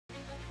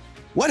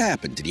What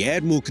happened to the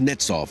Admiral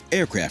Kuznetsov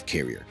aircraft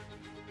carrier?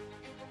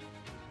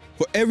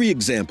 For every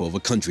example of a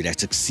country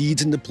that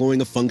succeeds in deploying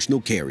a functional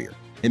carrier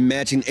and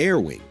matching air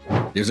wing,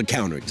 there's a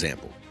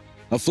counterexample.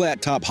 A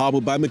flat top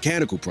hobbled by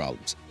mechanical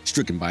problems,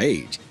 stricken by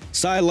age,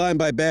 sidelined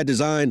by bad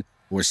design,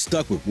 or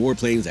stuck with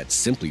warplanes that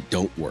simply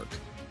don't work.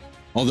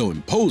 Although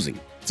imposing,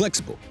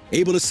 flexible,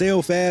 able to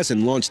sail fast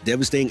and launch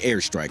devastating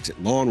airstrikes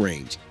at long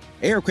range,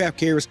 aircraft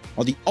carriers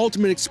are the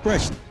ultimate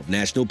expression of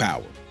national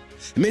power.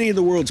 And many of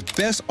the world's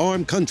best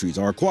armed countries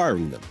are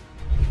acquiring them.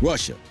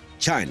 Russia,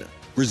 China,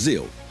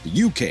 Brazil,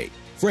 the UK,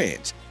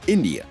 France,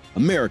 India,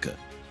 America.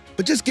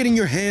 But just getting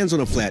your hands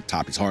on a flat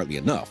top is hardly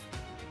enough.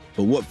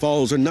 But what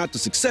follows are not the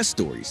success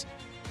stories.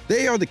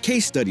 They are the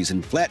case studies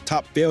in flat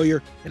top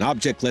failure and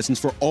object lessons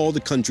for all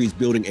the countries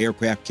building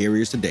aircraft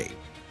carriers today.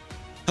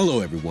 Hello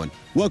everyone,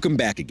 welcome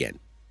back again.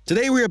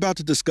 Today we're about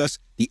to discuss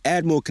the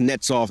Admiral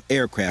Kuznetsov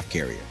aircraft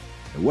carrier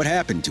and what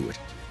happened to it.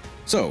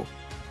 So,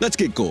 let's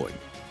get going.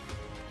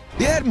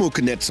 The Admiral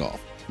Kuznetsov,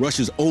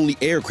 Russia's only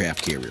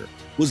aircraft carrier,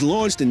 was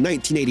launched in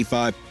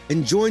 1985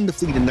 and joined the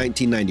fleet in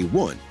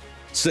 1991.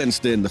 Since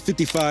then, the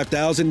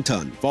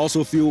 55,000-ton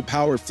fossil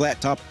fuel-powered flat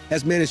top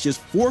has managed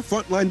just 4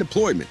 frontline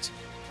deployments,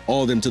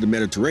 all of them to the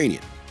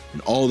Mediterranean,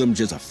 and all of them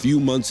just a few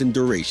months in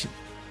duration.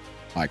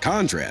 By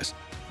contrast,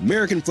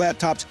 American flat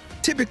tops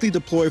typically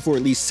deploy for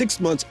at least 6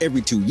 months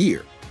every 2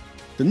 years.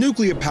 The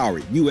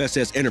nuclear-powered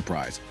USS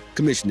Enterprise,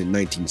 commissioned in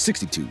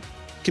 1962,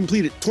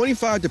 completed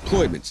 25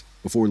 deployments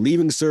before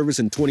leaving service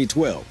in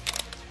 2012.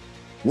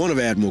 One of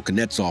Admiral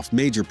Kuznetsov's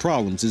major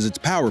problems is its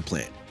power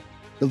plant.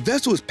 The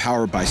vessel is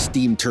powered by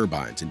steam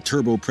turbines and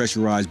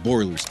turbo-pressurized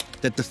boilers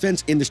that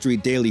defense industry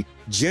daily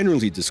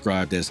generally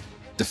described as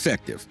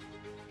defective.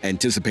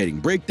 Anticipating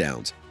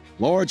breakdowns,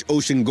 large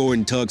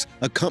ocean-going tugs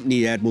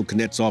accompany Admiral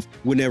Kuznetsov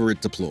whenever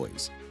it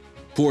deploys.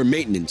 Poor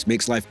maintenance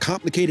makes life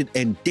complicated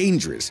and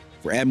dangerous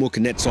for Admiral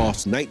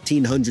Kuznetsov's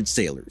 1,900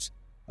 sailors.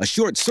 A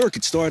short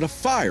circuit started a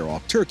fire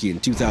off Turkey in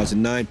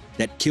 2009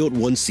 that killed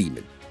 1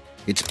 seaman.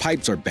 Its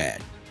pipes are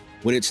bad.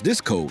 When it's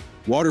this cold,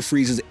 water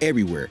freezes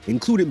everywhere,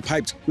 including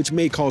pipes which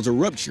may cause a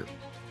rupture.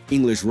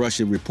 English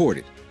Russia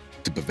reported.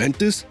 To prevent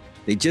this,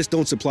 they just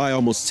don't supply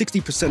almost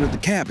 60% of the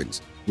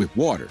cabins with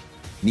water,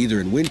 neither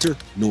in winter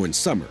nor in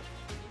summer.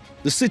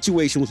 The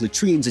situation with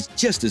latrines is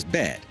just as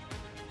bad.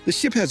 The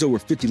ship has over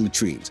 50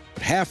 latrines,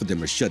 but half of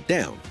them are shut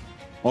down.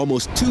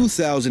 Almost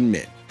 2,000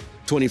 men,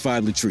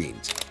 25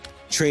 latrines.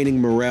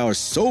 Training morale is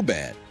so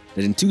bad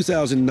that in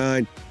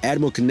 2009,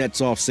 Admiral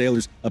Kuznetsov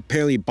sailors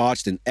apparently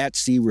botched an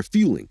at-sea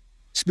refueling,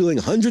 spilling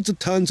hundreds of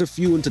tons of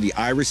fuel into the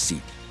Irish Sea.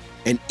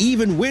 And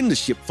even when the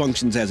ship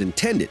functions as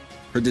intended,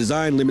 her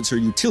design limits her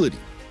utility.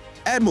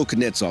 Admiral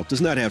Kuznetsov does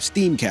not have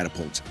steam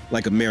catapults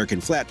like American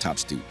flat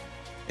tops do.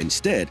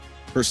 Instead,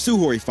 her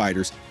Sukhoi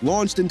fighters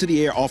launched into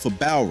the air off a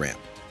bow ramp.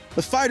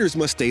 The fighters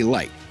must stay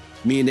light,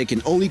 meaning they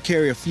can only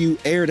carry a few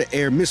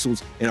air-to-air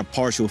missiles and a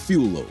partial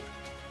fuel load.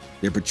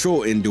 Their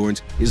patrol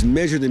endurance is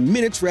measured in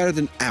minutes rather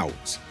than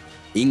hours.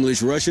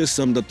 English Russia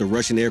summed up the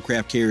Russian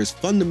aircraft carrier's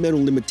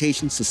fundamental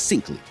limitations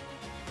succinctly.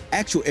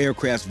 Actual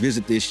aircrafts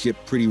visit this ship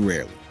pretty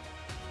rarely.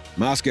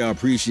 Moscow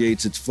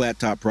appreciates its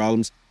flat-top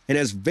problems and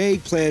has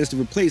vague plans to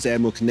replace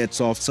Admiral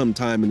Kuznetsov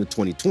sometime in the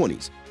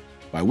 2020s,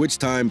 by which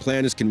time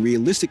planners can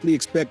realistically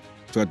expect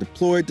to have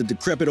deployed the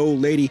decrepit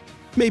old lady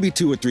maybe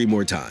 2 or 3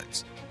 more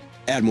times.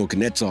 Admiral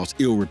Kuznetsov's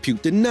ill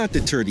repute did not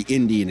deter the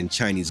Indian and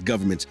Chinese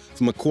governments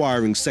from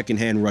acquiring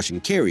second-hand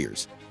Russian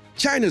carriers.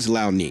 China's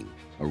Liaoning,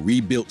 a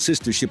rebuilt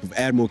sister ship of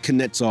Admiral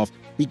Kuznetsov,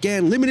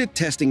 began limited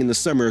testing in the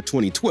summer of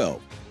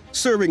 2012,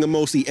 serving a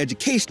mostly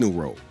educational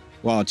role,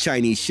 while a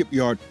Chinese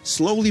shipyard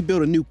slowly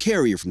built a new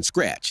carrier from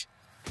scratch.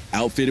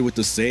 Outfitted with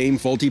the same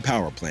faulty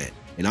power plant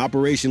and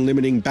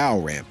operation-limiting bow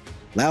ramp,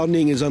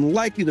 Liaoning is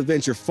unlikely to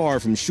venture far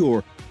from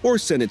shore or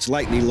send its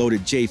lightly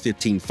loaded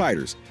J-15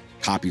 fighters,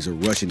 copies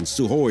of Russian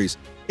Sukhois,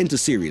 into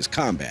serious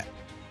combat.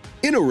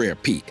 In a rare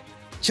peak,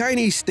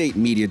 Chinese state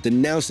media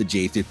denounced the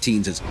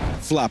J-15s as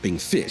flopping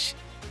fish.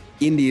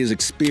 India's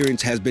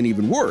experience has been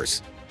even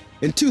worse.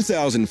 In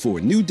 2004,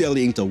 New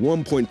Delhi inked a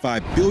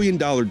 $1.5 billion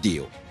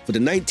deal for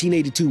the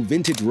 1982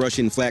 vintage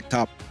Russian flat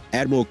top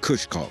Admiral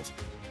Kuznetsov.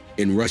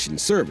 In Russian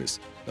service,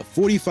 the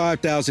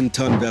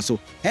 45,000-ton vessel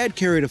had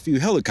carried a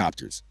few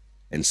helicopters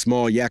and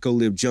small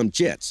Yakolev jump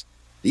jets.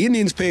 The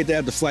Indians paid to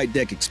have the flight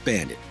deck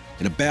expanded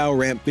and a bow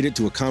ramp fitted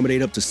to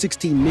accommodate up to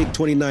 16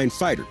 MiG-29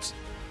 fighters.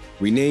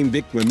 Renamed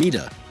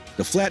Vikramita,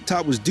 the flat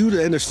top was due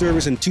to enter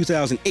service in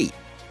 2008,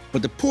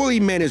 but the poorly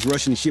managed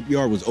Russian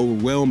shipyard was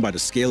overwhelmed by the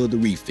scale of the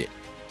refit.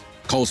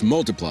 Costs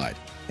multiplied,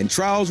 and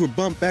trials were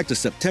bumped back to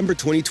September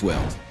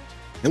 2012.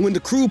 And when the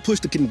crew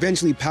pushed the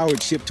conventionally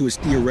powered ship to its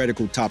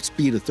theoretical top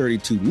speed of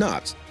 32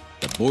 knots,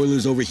 the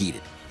boilers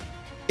overheated.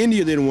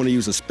 India didn't want to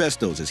use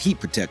asbestos as heat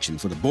protection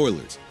for the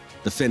boilers,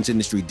 defense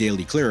industry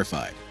daily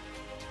clarified.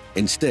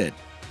 Instead,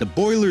 the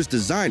boiler's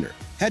designer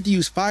had to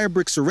use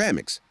fire-brick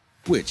ceramics,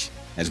 which,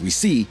 as we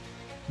see,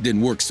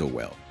 didn't work so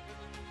well.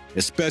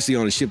 Especially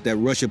on a ship that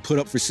Russia put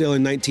up for sale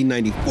in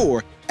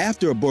 1994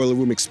 after a boiler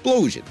room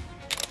explosion.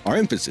 Our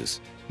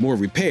emphasis: more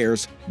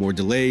repairs, more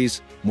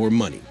delays, more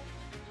money.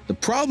 The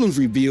problems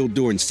revealed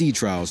during sea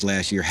trials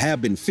last year have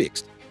been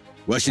fixed.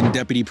 Russian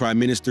Deputy Prime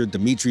Minister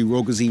Dmitry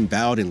Rogozin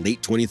vowed in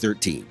late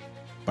 2013,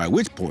 by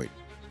which point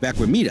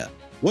TAVKR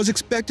was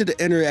expected to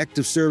enter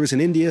active service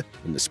in India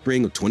in the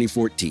spring of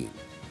 2014.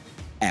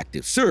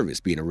 Active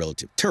service being a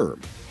relative term.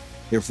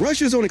 If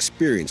Russia's own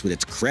experience with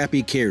its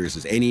crappy carriers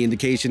is any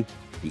indication,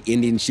 the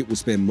Indian ship will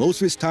spend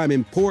most of its time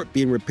in port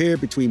being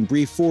repaired between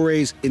brief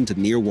forays into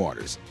near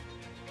waters.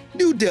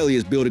 New Delhi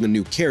is building a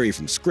new carrier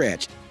from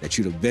scratch that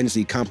should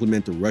eventually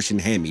complement the Russian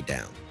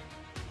hand-me-down.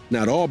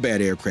 Not all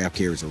bad aircraft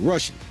carriers are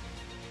Russian.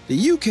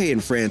 The UK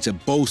and France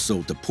have both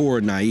sold to poor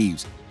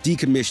naives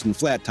decommissioned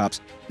flat tops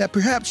that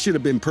perhaps should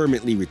have been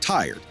permanently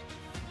retired.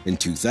 In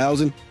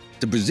 2000,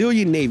 the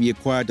Brazilian Navy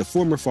acquired the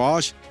former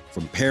Faoche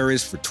from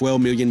Paris for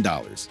 $12 million.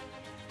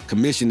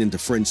 Commissioned into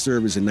French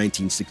service in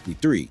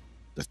 1963,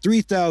 the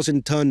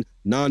 3,000-ton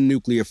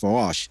non-nuclear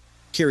Faoche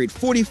carried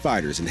 40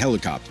 fighters and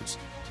helicopters.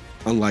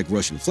 Unlike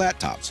Russian flat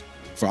tops,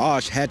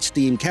 Faoche had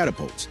steam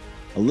catapults,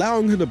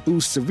 allowing her to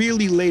boost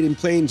severely laden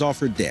planes off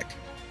her deck.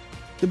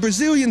 The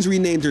Brazilians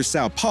renamed her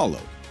Sao Paulo,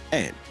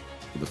 and,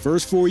 for the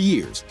first 4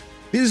 years,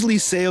 Bisley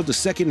sailed the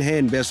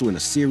second-hand vessel in a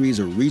series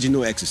of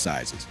regional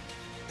exercises,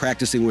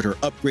 practicing with her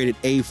upgraded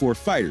A-4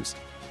 fighters,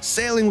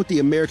 sailing with the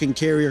American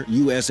carrier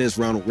USS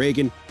Ronald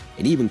Reagan,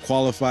 and even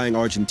qualifying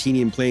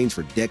Argentinian planes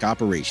for deck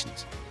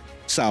operations.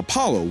 Sao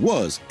Paulo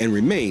was, and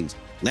remains,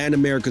 Latin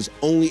America's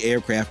only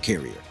aircraft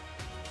carrier.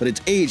 But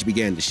its age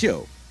began to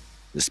show.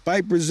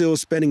 Despite Brazil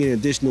spending an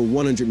additional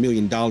 $100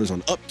 million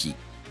on upkeep,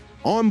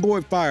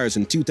 onboard fires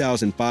in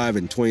 2005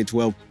 and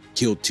 2012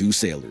 killed 2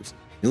 sailors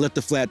and left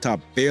the flat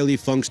top barely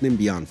functioning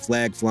beyond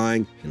flag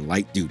flying and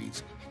light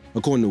duties,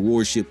 according to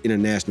Warship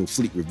International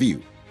Fleet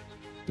Review.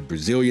 The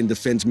Brazilian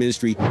Defense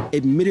Ministry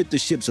admitted the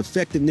ship's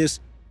effectiveness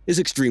is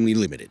extremely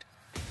limited.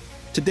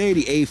 Today,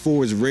 the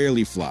A-4s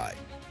rarely fly.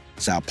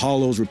 Sao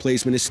Paulo's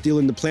replacement is still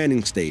in the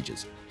planning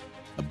stages.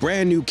 A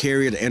brand new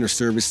carrier to enter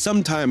service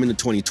sometime in the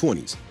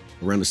 2020s,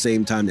 around the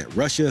same time that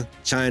Russia,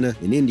 China,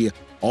 and India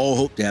all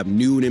hope to have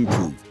new and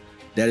improved,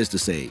 that is to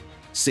say,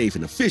 safe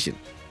and efficient,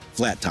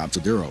 flat tops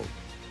of their own.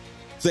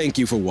 Thank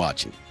you for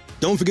watching.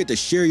 Don't forget to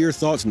share your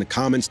thoughts in the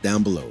comments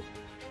down below.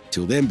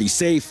 Till then, be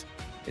safe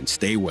and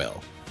stay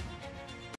well.